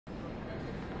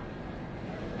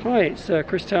Hi, it's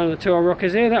Chris Town of the Tour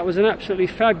Rockers here. That was an absolutely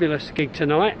fabulous gig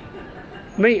tonight.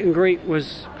 Meet and greet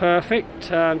was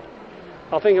perfect. I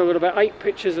think I got about 8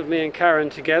 pictures of me and Karen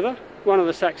together. One of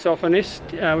the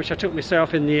saxophonists, which I took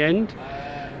myself in the end.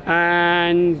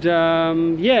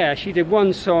 And yeah, she did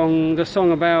one song, the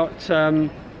song about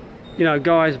you know,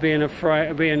 guys being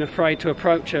afraid to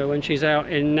approach her when she's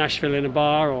out in Nashville in a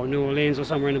bar, or New Orleans or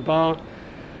somewhere in a bar.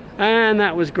 And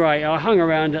that was great. I hung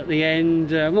around at the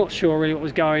end. I'm not sure really what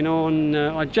was going on.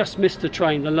 I just missed the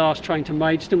train, the last train to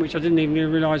Maidstone, which I didn't even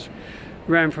realise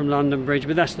ran from London Bridge,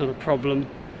 but that's not a problem.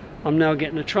 I'm now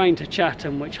getting a train to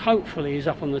Chatham, which hopefully is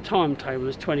up on the timetable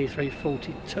as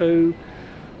 23:42,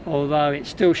 although it's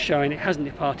still showing it hasn't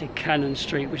departed Cannon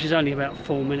Street, which is only about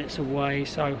 4 minutes away,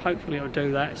 so hopefully I'll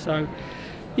do that. So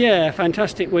yeah,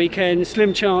 fantastic weekend.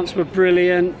 Slim Chance were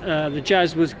brilliant, the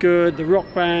jazz was good, the rock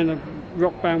band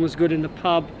was good in the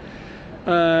pub.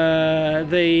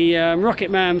 The Rocket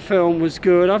Man film was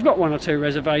good. I've got 1 or 2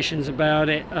 reservations about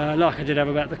it, like I did have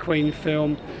about the Queen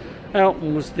film.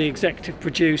 Elton was the executive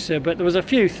producer, but there was a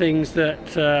few things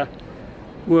that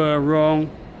were wrong.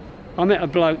 I met a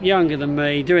bloke younger than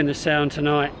me doing the sound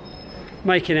tonight,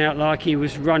 making out like he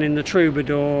was running the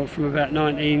Troubadour from about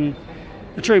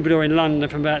the Troubadour in London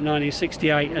from about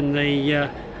 1968, and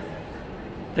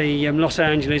the Los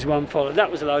Angeles one followed. That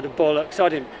was a load of bollocks. I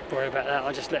didn't worry about that,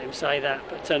 I just let him say that.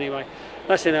 But anyway,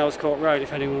 that's in Earls Court Road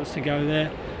if anyone wants to go there.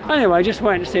 Anyway, just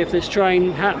waiting to see if this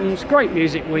train happens. Great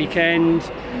music weekend,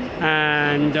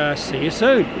 and see you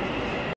soon.